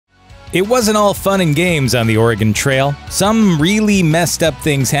It wasn't all fun and games on the Oregon Trail. Some really messed up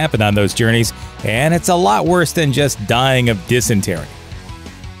things happened on those journeys, and it's a lot worse than just dying of dysentery.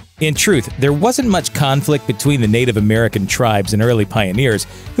 In truth, there wasn't much conflict between the Native American tribes and early pioneers,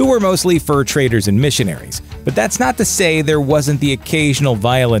 who were mostly fur traders and missionaries. But that's not to say there wasn't the occasional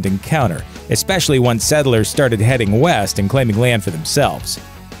violent encounter, especially once settlers started heading west and claiming land for themselves.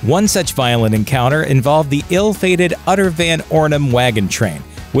 One such violent encounter involved the ill-fated Utter Van Ornum wagon train,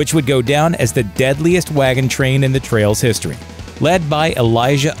 which would go down as the deadliest wagon train in the trail's history. Led by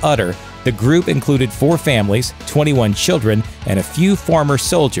Elijah Utter, the group included 4 families, 21 children, and a few former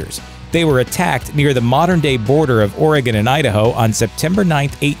soldiers. They were attacked near the modern-day border of Oregon and Idaho on September 9,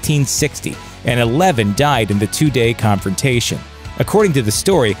 1860, and 11 died in the 2-day confrontation. According to the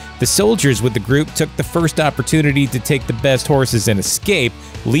story, the soldiers with the group took the first opportunity to take the best horses and escape,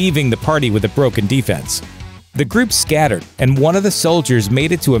 leaving the party with a broken defense. The group scattered, and one of the soldiers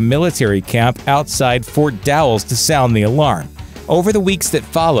made it to a military camp outside Fort Dowells to sound the alarm. Over the weeks that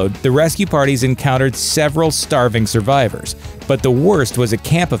followed, the rescue parties encountered several starving survivors, but the worst was a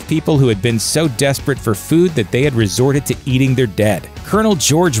camp of people who had been so desperate for food that they had resorted to eating their dead. Colonel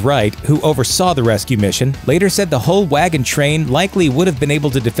George Wright, who oversaw the rescue mission, later said the whole wagon train likely would have been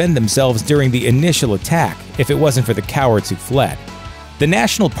able to defend themselves during the initial attack if it wasn't for the cowards who fled. The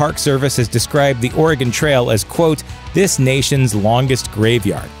National Park Service has described the Oregon Trail as, quote, "this nation's longest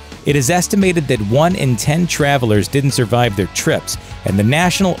graveyard." It is estimated that 1 in 10 travelers didn't survive their trips, and the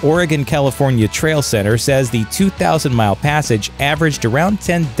National Oregon-California Trail Center says the 2,000-mile passage averaged around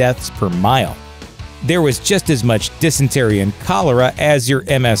 10 deaths per mile. There was just as much dysentery and cholera as your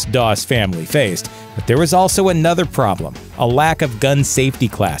MS-DOS family faced, but there was also another problem: a lack of gun safety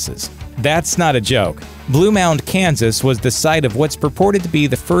classes. That's not a joke. Blue Mound, Kansas was the site of what's purported to be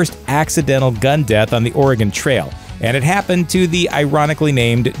the first accidental gun death on the Oregon Trail, and it happened to the ironically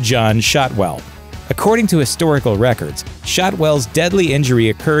named John Shotwell. According to historical records, Shotwell's deadly injury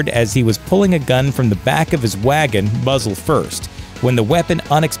occurred as he was pulling a gun from the back of his wagon, muzzle first. When the weapon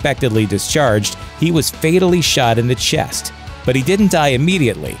unexpectedly discharged, he was fatally shot in the chest. But he didn't die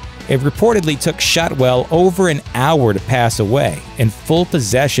immediately. It reportedly took Shotwell over an hour to pass away, in full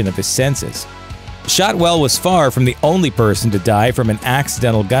possession of his senses. Shotwell was far from the only person to die from an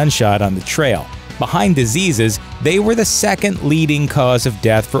accidental gunshot on the trail. Behind diseases, they were the second leading cause of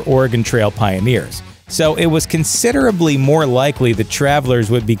death for Oregon Trail pioneers. So it was considerably more likely that travelers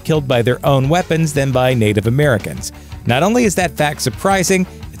would be killed by their own weapons than by Native Americans. Not only is that fact surprising,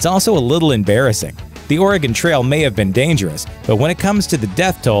 it's also a little embarrassing. The Oregon Trail may have been dangerous, but when it comes to the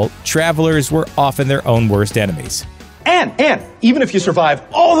death toll, travelers were often their own worst enemies. And even if you survive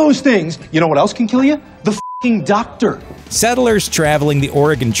all those things, you know what else can kill you? The f***ing doctor. Settlers traveling the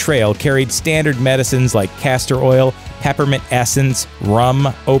Oregon Trail carried standard medicines like castor oil, peppermint essence,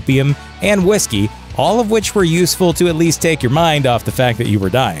 rum, opium, and whiskey, all of which were useful to at least take your mind off the fact that you were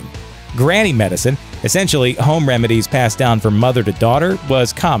dying. Granny medicine, essentially home remedies passed down from mother to daughter,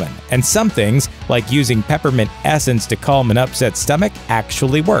 was common, and some things, like using peppermint essence to calm an upset stomach,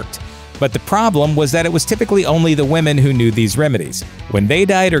 actually worked. But the problem was that it was typically only the women who knew these remedies. When they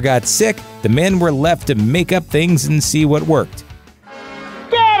died or got sick, the men were left to make up things and see what worked.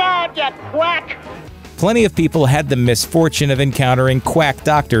 Get out, you quack! Plenty of people had the misfortune of encountering quack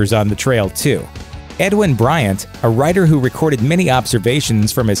doctors on the trail too. Edwin Bryant, a writer who recorded many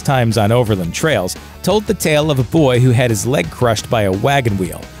observations from his times on overland trails, told the tale of a boy who had his leg crushed by a wagon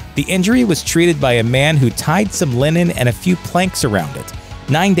wheel. The injury was treated by a man who tied some linen and a few planks around it.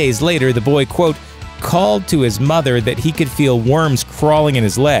 9 days later, the boy, quote, called to his mother that he could feel worms crawling in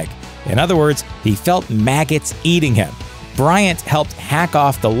his leg. In other words, he felt maggots eating him. Bryant helped hack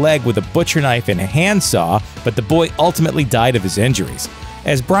off the leg with a butcher knife and a handsaw, but the boy ultimately died of his injuries.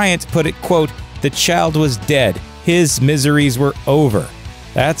 As Bryant put it, quote, the child was dead. His miseries were over.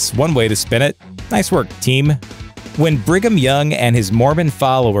 That's one way to spin it. Nice work, team. When Brigham Young and his Mormon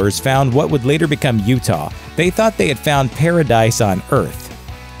followers found what would later become Utah, they thought they had found paradise on Earth.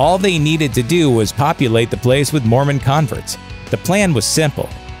 All they needed to do was populate the place with Mormon converts. The plan was simple.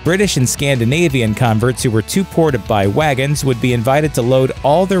 British and Scandinavian converts who were too poor to buy wagons would be invited to load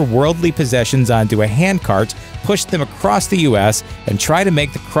all their worldly possessions onto a handcart, push them across the U.S., and try to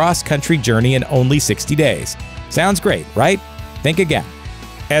make the cross-country journey in only 60 days. Sounds great, right? Think again.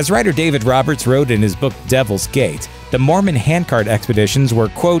 As writer David Roberts wrote in his book Devil's Gate, the Mormon Handcart expeditions were,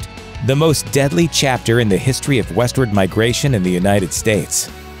 quote, the most deadly chapter in the history of westward migration in the United States.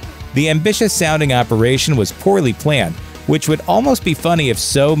 The ambitious-sounding operation was poorly planned, which would almost be funny if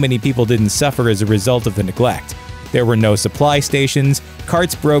so many people didn't suffer as a result of the neglect. There were no supply stations,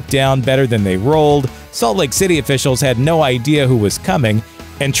 carts broke down better than they rolled, Salt Lake City officials had no idea who was coming,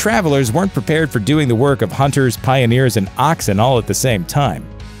 and travelers weren't prepared for doing the work of hunters, pioneers, and oxen all at the same time.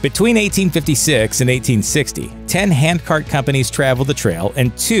 Between 1856 and 1860, 10 handcart companies traveled the trail,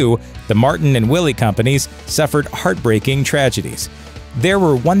 and 2, the Martin and Willie companies, suffered heartbreaking tragedies. There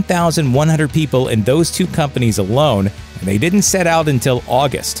were 1,100 people in those 2 companies alone, and they didn't set out until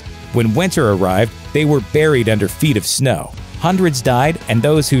August. When winter arrived, they were buried under feet of snow. Hundreds died, and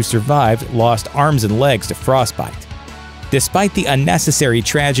those who survived lost arms and legs to frostbite. Despite the unnecessary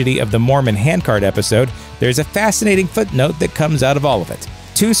tragedy of the Mormon Handcart episode, there's a fascinating footnote that comes out of all of it.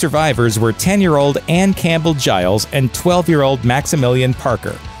 2 survivors were 10-year-old Ann Campbell Giles and 12-year-old Maximilian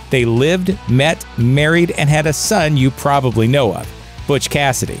Parker. They lived, met, married, and had a son you probably know of, Butch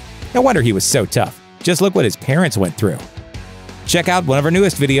Cassidy. No wonder he was so tough. Just look what his parents went through. Check out one of our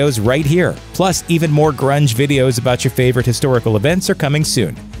newest videos right here. Plus, even more grunge videos about your favorite historical events are coming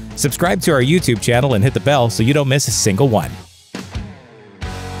soon. Subscribe to our YouTube channel and hit the bell so you don't miss a single one.